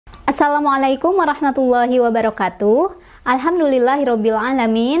Assalamualaikum warahmatullahi wabarakatuh. Alhamdulillahirabbil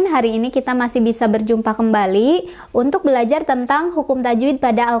alamin. Hari ini kita masih bisa berjumpa kembali untuk belajar tentang hukum tajwid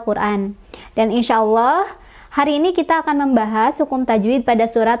pada Al-Quran. Dan insya Allah hari ini kita akan membahas hukum tajwid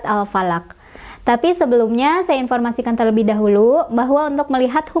pada surat Al-Falaq. Tapi sebelumnya saya informasikan terlebih dahulu bahwa untuk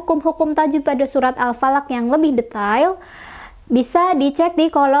melihat hukum-hukum tajwid pada surat Al-Falaq yang lebih detail bisa dicek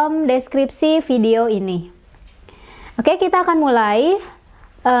di kolom deskripsi video ini. Oke, kita akan mulai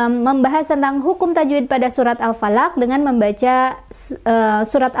membahas tentang hukum tajwid pada surat Al-Falaq dengan membaca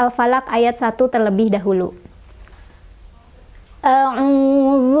surat Al-Falaq ayat 1 terlebih dahulu.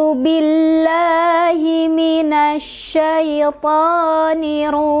 A'udzu billahi minasy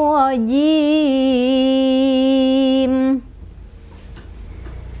syaithanir rajim.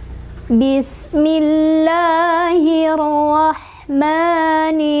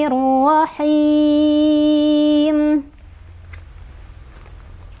 Bismillahirrahmanirrahim.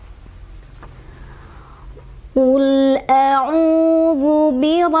 Qul a'udzu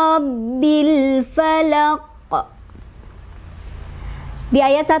birabbil falaq. Di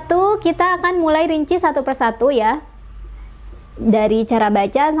ayat 1 kita akan mulai rinci satu persatu ya, dari cara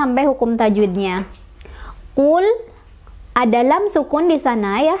baca sampai hukum tajwidnya. Qul, ada lam sukun di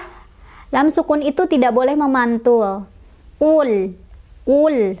sana ya. Lam sukun itu tidak boleh memantul. Qul,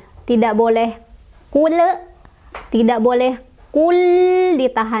 tidak boleh qul, tidak boleh qul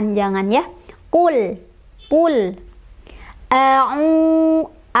ditahan, jangan ya. Qul.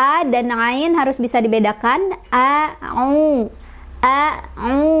 A dan ain harus bisa dibedakan.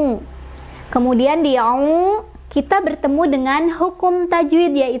 Kemudian di kita bertemu dengan hukum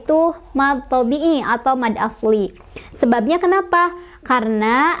tajwid, yaitu mad thobii atau mad asli. Sebabnya kenapa?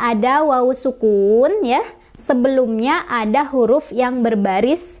 Karena ada wawu sukun ya, sebelumnya ada huruf yang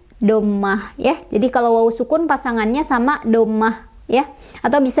berbaris dhammah ya. Jadi kalau wawu sukun pasangannya sama dhammah ya,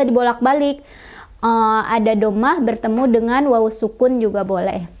 atau bisa dibolak-balik. Ada dhammah bertemu dengan wawu sukun juga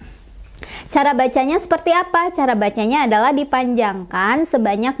boleh. Cara bacanya seperti apa? Cara bacanya adalah dipanjangkan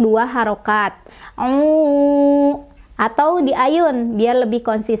sebanyak 2 harokat. Atau diayun biar lebih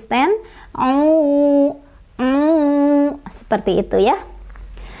konsisten. Seperti itu ya.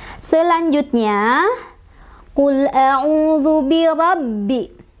 Selanjutnya, Qul a'udzu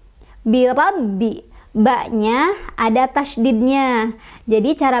birabbi. Ba-nya ada tasydidnya.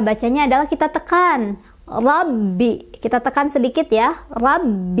 Jadi cara bacanya adalah kita tekan Rabbi. Kita tekan sedikit ya,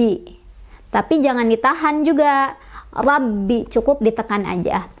 Rabbi. Tapi jangan ditahan juga. Rabbi, cukup ditekan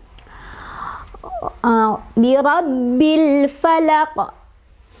aja. Birabbil falaq.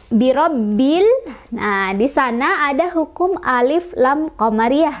 Birabbil. Nah, di sana ada hukum alif lam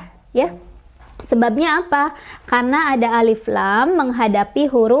qomariah ya. Sebabnya apa? Karena ada alif lam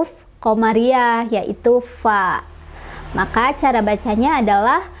menghadapi huruf Qomariah, yaitu fa. Maka cara bacanya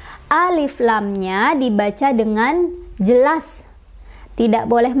adalah alif lamnya dibaca dengan jelas, tidak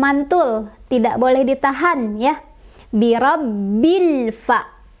boleh mantul, tidak boleh ditahan ya. Birabbil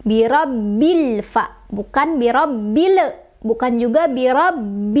fa, bukan birabbil, bukan juga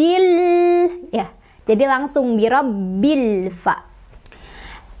birabbil ya. Jadi langsung birabbil fa.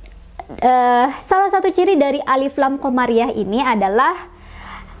 Salah satu ciri dari alif lam qomariah ini adalah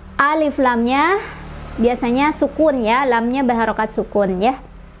alif lamnya biasanya sukun ya, lamnya berharokat sukun ya.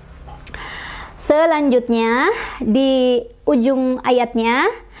 Selanjutnya di ujung ayatnya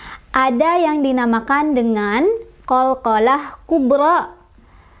ada yang dinamakan dengan Qolqolah Qubro.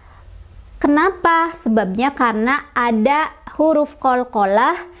 Kenapa? Sebabnya karena ada huruf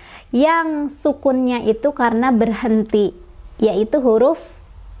Qolqolah yang sukunnya itu karena berhenti, yaitu huruf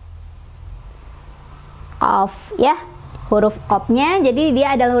qaf ya. Huruf qafnya, jadi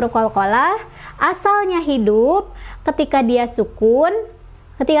dia adalah huruf Qolqolah, asalnya hidup, ketika dia sukun,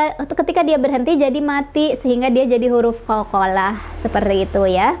 ketika dia berhenti jadi mati, sehingga dia jadi huruf Qolqolah, seperti itu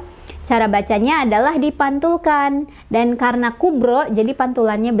ya. Cara bacanya adalah dipantulkan, dan karena kubro jadi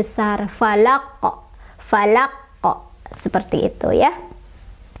pantulannya besar, falaq, seperti itu ya.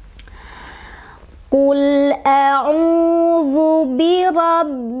 Qul a'udzu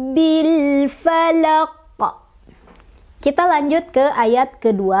birabbil falaq. Kita lanjut ke ayat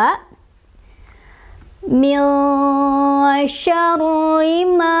kedua. Min syarri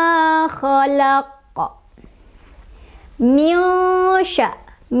ma khalaq. Min sya.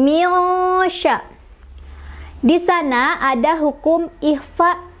 Di sana ada hukum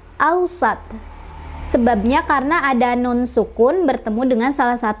Ikhfa Ausath. Sebabnya karena ada nun sukun bertemu dengan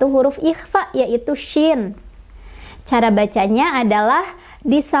salah satu huruf ikhfa, yaitu shin. Cara bacanya adalah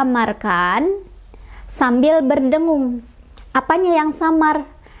disamarkan sambil berdengung. Apanya yang samar?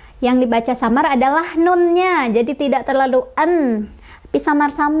 Yang dibaca samar adalah nunnya, jadi tidak terlalu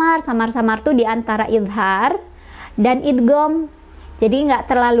samar-samar. Samar-samar tuh di antara izhar dan idgham. Jadi nggak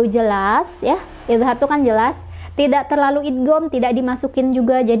terlalu jelas ya. Izhar tuh kan jelas, tidak terlalu idgham, tidak dimasukin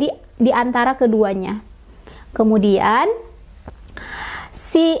juga. Jadi di antara keduanya. Kemudian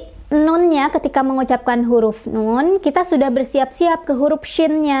si nunnya ketika mengucapkan huruf nun, kita sudah bersiap-siap ke huruf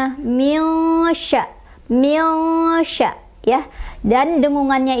shinnya. Milsya, milsya ya. Dan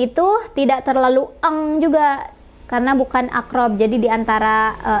dengungannya itu tidak terlalu juga, karena bukan akrob. Jadi di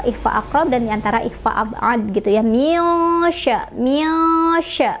antara ikhfa akrob dan di antara ikhfa ab'ad gitu ya. Milsya,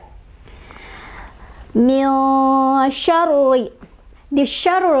 milsya, milsyarri. Di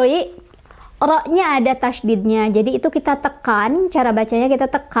syarri ro-nya ada tasydidnya. Jadi itu kita tekan, cara bacanya kita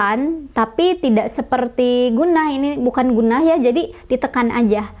tekan, tapi tidak seperti gunnah. Ini bukan gunnah ya, jadi ditekan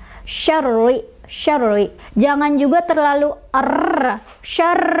aja. Syarri, syarri. Jangan juga terlalu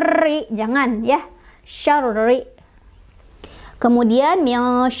syarri, jangan ya. Syarri. Kemudian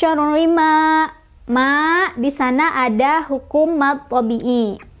mil syarri ma di sana ada hukum mad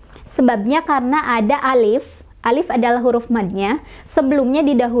thobii. Sebabnya karena ada alif. Alif adalah huruf madnya, sebelumnya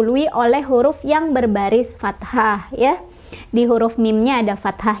didahului oleh huruf yang berbaris fathah ya. Di huruf mimnya ada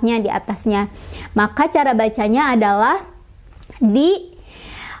fathahnya di atasnya. Maka cara bacanya adalah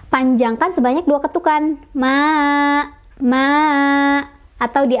dipanjangkan sebanyak 2 ketukan. Ma,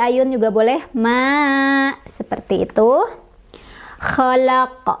 atau di ayun juga boleh. Ma, seperti itu.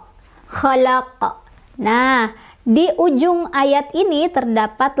 Khalaq, khalaq. Nah, di ujung ayat ini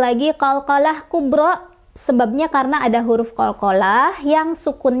terdapat lagi Qolqolah Qubro. Sebabnya karena ada huruf qolqolah yang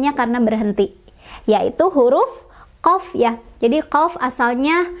sukunnya karena berhenti, yaitu huruf qaf ya. Jadi qaf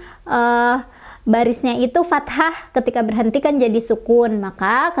asalnya barisnya itu fathah, ketika berhenti kan jadi sukun.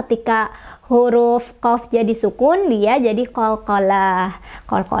 Maka ketika huruf qaf jadi sukun, dia jadi qolqolah.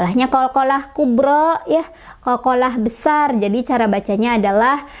 Qolqolahnya qolqolah kubro ya, qolqolah besar. Jadi cara bacanya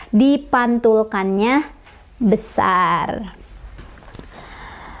adalah dipantulkannya besar.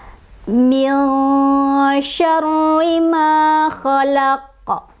 Min syarri ma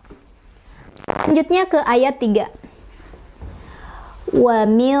khalaq. Selanjutnya ke ayat 3. Wa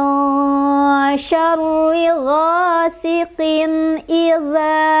min syarri ghasiqin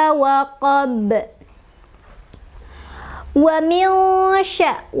idza waqab. Wa min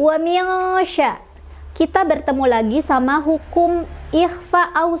sya. Kita bertemu lagi sama hukum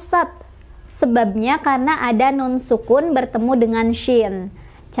ikhfa ausath. Sebabnya karena ada nun sukun bertemu dengan shin.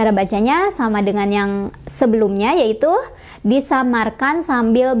 Cara bacanya sama dengan yang sebelumnya, yaitu disamarkan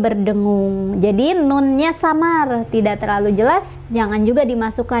sambil berdengung. Jadi nunnya samar, tidak terlalu jelas, jangan juga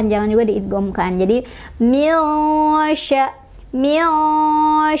dimasukkan, jangan juga diidghamkan. Jadi milsya,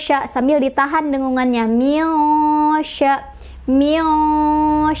 milsya, sambil ditahan dengungannya. Milsya,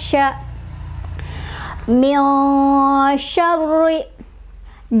 milsya, milsyarri.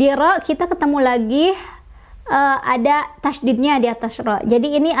 Di ra kita ketemu lagi ada tasydidnya di atas ra.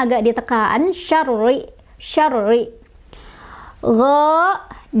 Jadi ini agak ditekan. Syarri, syarri. Gha,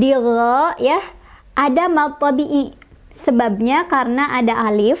 di gha ya, ada mad thobii. Sebabnya karena ada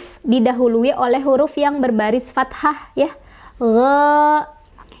alif didahului oleh huruf yang berbaris fathah ya. Gha.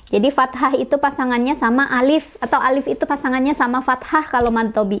 Jadi fathah itu pasangannya sama alif, atau alif itu pasangannya sama fathah kalau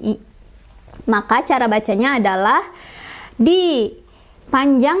mad thobii. Maka cara bacanya adalah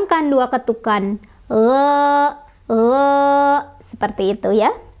dipanjangkan 2 ketukan. Seperti itu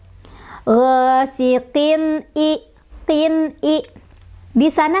ya. Ghasiqin qin i. Di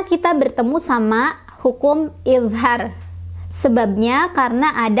sana kita bertemu sama hukum izhar. Sebabnya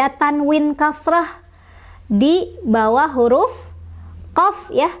karena ada tanwin kasrah di bawah huruf qaf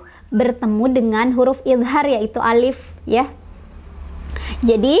ya, bertemu dengan huruf izhar yaitu alif ya.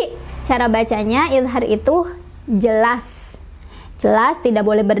 Jadi cara bacanya izhar itu jelas. Jelas, tidak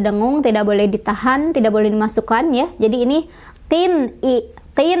boleh berdengung, tidak boleh ditahan, tidak boleh dimasukkan ya. Jadi ini qin i,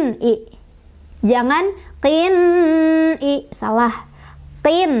 qin i. Jangan qin i, salah.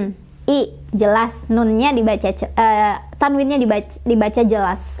 Qin i, jelas. Nunnya dibaca, tanwinnya dibaca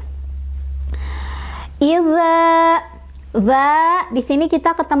jelas. Idza, di sini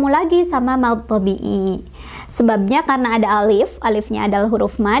kita ketemu lagi sama mad thobii. Sebabnya karena ada alif, alifnya adalah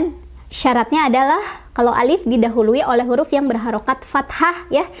huruf mad. Syaratnya adalah kalau alif didahului oleh huruf yang berharokat fathah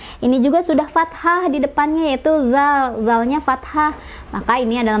ya. Ini juga sudah fathah di depannya, yaitu zal. Zalnya fathah. Maka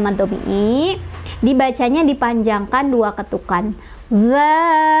ini adalah mad thobii. Dibacanya dipanjangkan 2 ketukan.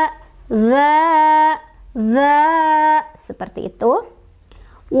 Za. Seperti itu.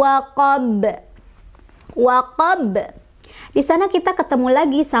 Waqab. Di sana kita ketemu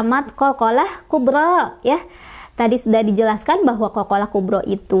lagi sama Qolqolah Qubro ya. tadi sudah dijelaskan bahwa Qolqolah Qubro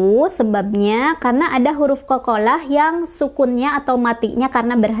itu sebabnya karena ada huruf Qolqolah yang sukunnya atau matinya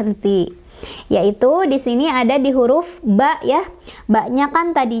karena berhenti. Yaitu di sini ada di huruf ba ya. Ba-nya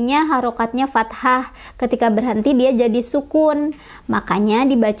kan tadinya harokatnya fathah, ketika berhenti dia jadi sukun. Makanya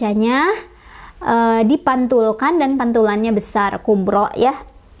dibacanya dipantulkan dan pantulannya besar, Qubro ya.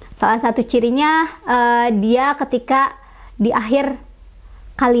 Salah satu cirinya dia ketika di akhir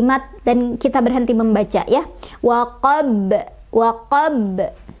kalimat dan kita berhenti membaca ya. Waqab,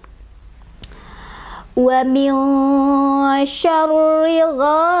 waqab. Wa min syarri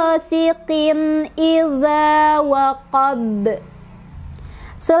ghasiqin idza waqab.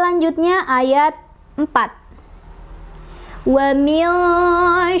 Selanjutnya ayat 4. Wa min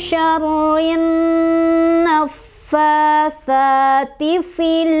syarrin naffatsati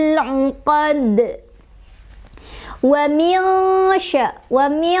fil 'uqad. Wa mi'sya, wa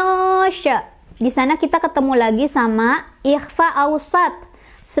mi'sya. Di sana kita ketemu lagi sama Ikhfa Ausath.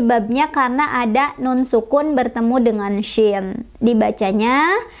 Sebabnya karena ada nun sukun bertemu dengan shin.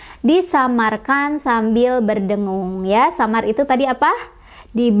 Dibacanya disamarkan sambil berdengung ya. Samar itu tadi apa?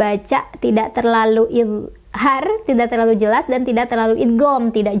 Dibaca tidak terlalu izhar, tidak terlalu jelas, dan tidak terlalu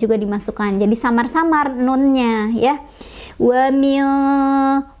idgham, tidak juga dimasukkan. Jadi samar-samar nunnya ya. Wa min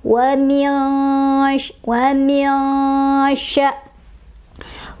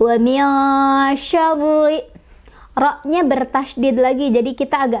syarri. Ra-nya bertasydid lagi, jadi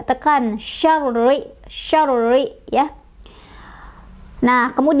kita agak tekan syarri, syarri ya.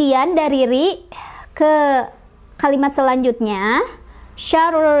 Nah, kemudian dari ri ke kalimat selanjutnya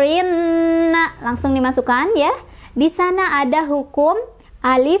syarrin, langsung dimasukkan ya. Di sana ada hukum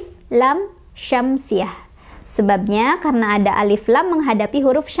alif lam syamsiah. Sebabnya karena ada alif lam menghadapi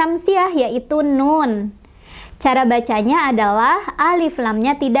huruf syamsiah yaitu nun. Cara bacanya adalah alif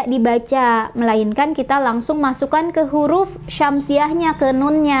lamnya tidak dibaca, melainkan kita langsung masukkan ke huruf syamsiahnya, ke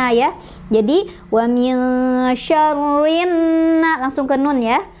nunnya ya. Jadi wa min syarrin, langsung ke nun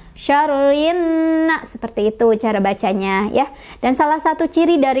ya. Syarrin, seperti itu cara bacanya ya. Dan salah satu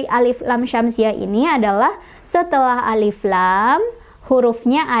ciri dari alif lam syamsiah ini adalah setelah alif lam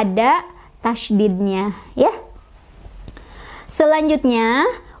hurufnya ada tasydidnya ya. Selanjutnya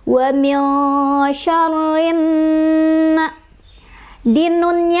wa min syarrin, di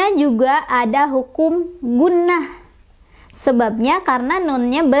nunnya juga ada hukum gunnah. Sebabnya karena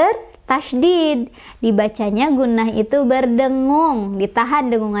nunnya bertasydid, dibacanya gunnah itu berdengung,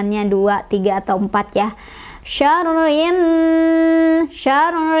 ditahan dengungannya 2, 3 atau 4 ya. Syarrin,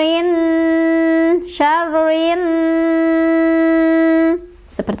 syarrin, syarrin,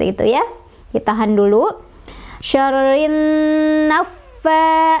 seperti itu ya. Ditahan dulu. Syarrin naffa.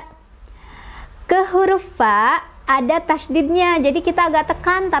 Ke huruf fa ada tasydidnya, jadi kita agak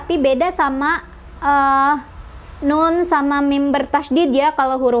tekan, tapi beda sama nun sama mim bertasydid ya.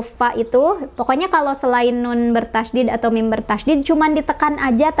 Kalau huruf fa itu pokoknya kalau selain nun bertasydid atau mim bertasydid cuman ditekan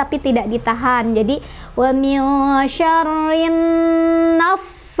aja tapi tidak ditahan. Jadi wa min syarrin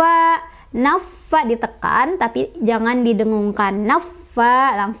naffa, naffa ditekan tapi jangan didengungkan,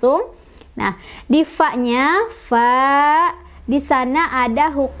 naffa langsung. Nah, di fa-nya fa, di sana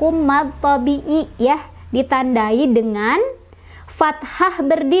ada hukum mad thobii ya, ditandai dengan fathah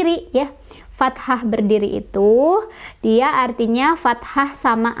berdiri ya. Fathah berdiri itu dia artinya fathah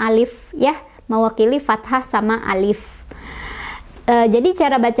sama alif ya, mewakili fathah sama alif. Jadi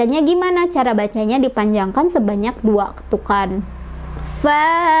cara bacanya gimana? Cara bacanya dipanjangkan sebanyak 2 ketukan.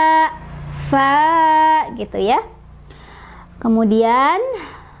 Fa, fa gitu ya. Kemudian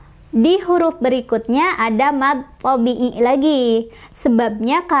di huruf berikutnya ada mad thobii lagi.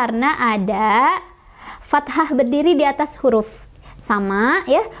 Sebabnya karena ada fathah berdiri di atas huruf. Sama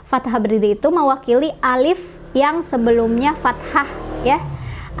ya, fathah berdiri itu mewakili alif yang sebelumnya fathah ya.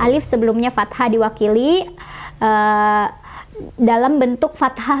 Alif sebelumnya fathah diwakili dalam bentuk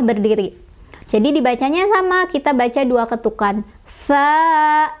fathah berdiri. Jadi dibacanya sama, kita baca 2 ketukan.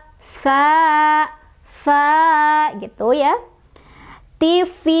 Fa, fa, fa gitu ya.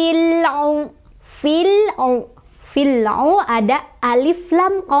 Tifil'u, fil'u, fil'u ada alif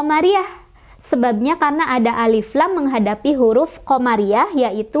lam Qomariah. Sebabnya karena ada alif lam menghadapi huruf Qomariah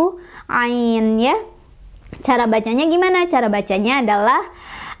yaitu ain ya. Cara bacanya gimana? Cara bacanya adalah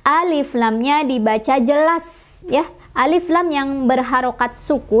alif lamnya dibaca jelas ya. Alif lam yang berharokat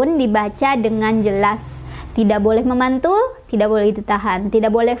sukun dibaca dengan jelas. Tidak boleh memantul, tidak boleh ditahan,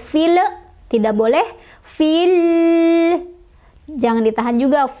 tidak boleh fil, tidak boleh fil. Jangan ditahan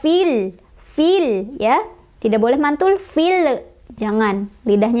juga, fil, fil ya. Tidak boleh mantul, fil. Jangan,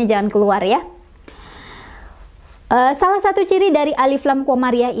 lidahnya jangan keluar ya. Salah satu ciri dari alif lam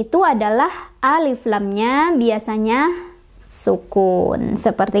Qomariah itu adalah alif lamnya biasanya sukun.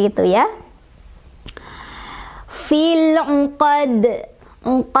 Seperti itu ya. Fil uqad.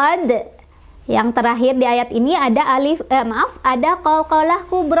 Uqad. Yang terakhir di ayat ini ada ada Qolqolah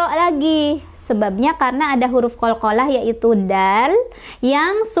Qubro lagi. Sebabnya karena ada huruf qolqolah yaitu dal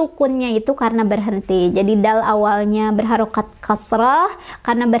yang sukunnya itu karena berhenti. Jadi dal awalnya berharokat kasrah,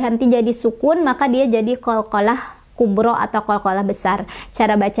 karena berhenti jadi sukun maka dia jadi Qolqolah Qubro atau qolqolah besar.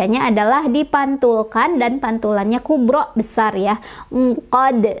 Cara bacanya adalah dipantulkan dan pantulannya kubro besar ya.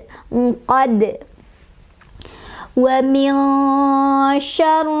 Qad, qad. Wa min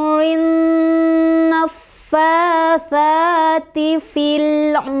syarrin naffatsati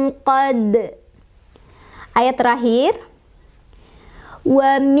fil 'uqad. Ayat terakhir,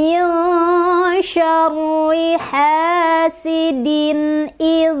 wa min syarri hasidin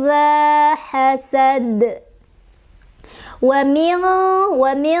idza hasad. Wa min,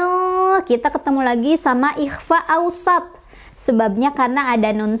 kita ketemu lagi sama Ikhfa Ausath. Sebabnya karena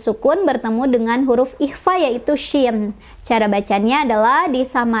ada nun sukun bertemu dengan huruf ikhfa yaitu shin. Cara bacanya adalah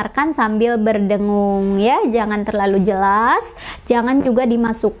disamarkan sambil berdengung ya, jangan terlalu jelas, jangan juga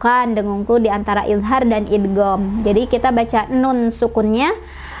dimasukkan dengungku di antara izhar dan idgham. Jadi kita baca nun sukunnya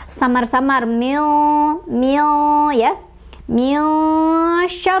samar-samar, mil ya, mil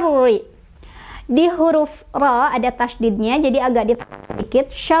syarri. Di huruf ra ada tasydidnya jadi agak ditekan sedikit,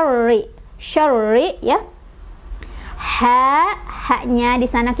 syarri, syarri ya. Haknya di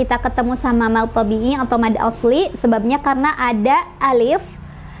sana kita ketemu sama mad thobii atau mad asli, sebabnya karena ada alif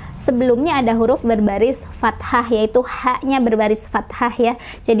sebelumnya ada huruf berbaris fathah, yaitu haknya berbaris fathah ya.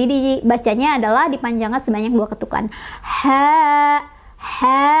 Jadi dibacanya adalah dipanjangkan sebanyak 2 ketukan. Ha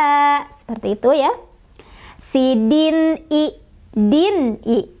seperti itu ya. Sidin i, din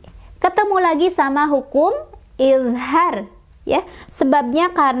i. Ketemu lagi sama hukum izhar ya.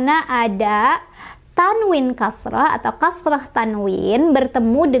 Sebabnya karena ada tanwin kasrah atau kasrah tanwin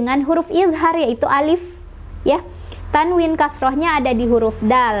bertemu dengan huruf izhar yaitu alif ya. Tanwin kasrahnya ada di huruf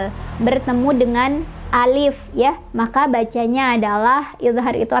dal bertemu dengan alif ya, maka bacanya adalah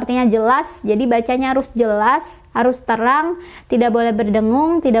izhar, itu artinya jelas. Jadi bacanya harus jelas, harus terang, tidak boleh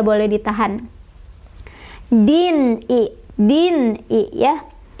berdengung, tidak boleh ditahan. Din i ya,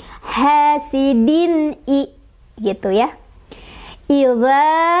 hasidin i gitu ya.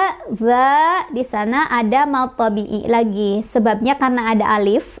 Za di sana ada mad thobii lagi, sebabnya karena ada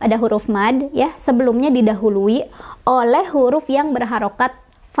alif, ada huruf mad ya, sebelumnya didahului oleh huruf yang berharokat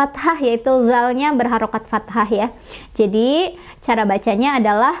fathah yaitu zalnya berharokat fathah ya. Jadi cara bacanya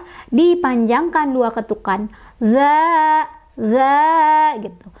adalah dipanjangkan 2 ketukan, za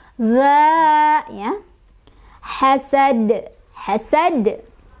gitu, za ya. Hasad.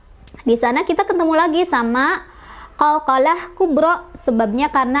 Di sana kita ketemu lagi sama Qolqolah Qubro,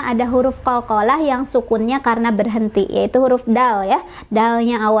 sebabnya karena ada huruf qolqolah yang sukunnya karena berhenti, yaitu huruf dal ya.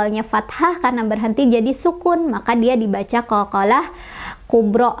 Dalnya awalnya fathah, karena berhenti jadi sukun, maka dia dibaca Qolqolah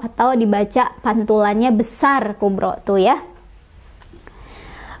Qubro atau dibaca pantulannya besar Qubro tuh ya.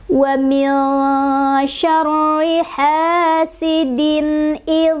 Wa min syarri hasidin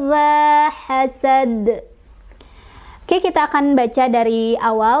idza hasad. Oke, kita akan baca dari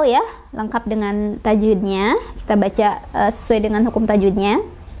awal ya, lengkap dengan tajwidnya. Kita baca sesuai dengan hukum tajwidnya.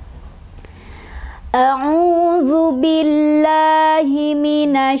 A'udzu billahi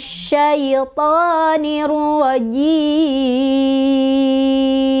minasy syaithanir rajim.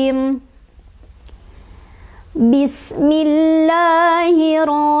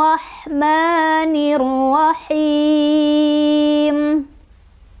 Bismillahirrahmanirrahim.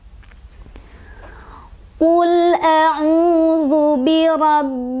 Qul a'udzu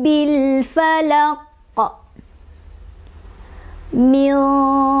birabbil falaq min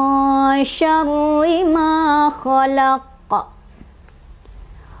syarri ma khalaq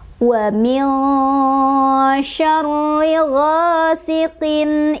wa min syarri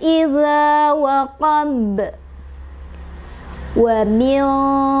ghasiqin idza waqab wa min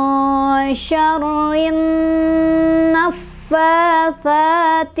syarri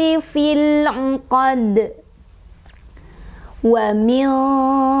naffatsati fil 'uqad wa min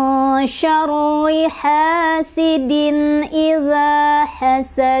syarri hasidin idza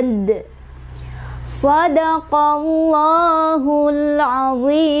hasad. Shadaqallahul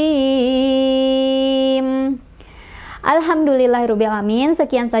azim. Alhamdulillahirrabbilalamin.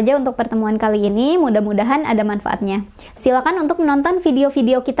 Sekian saja untuk pertemuan kali ini, mudah-mudahan ada manfaatnya. Silakan untuk menonton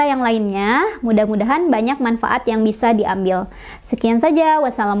video-video kita yang lainnya, mudah-mudahan banyak manfaat yang bisa diambil. Sekian saja,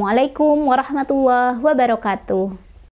 wassalamualaikum warahmatullahi wabarakatuh.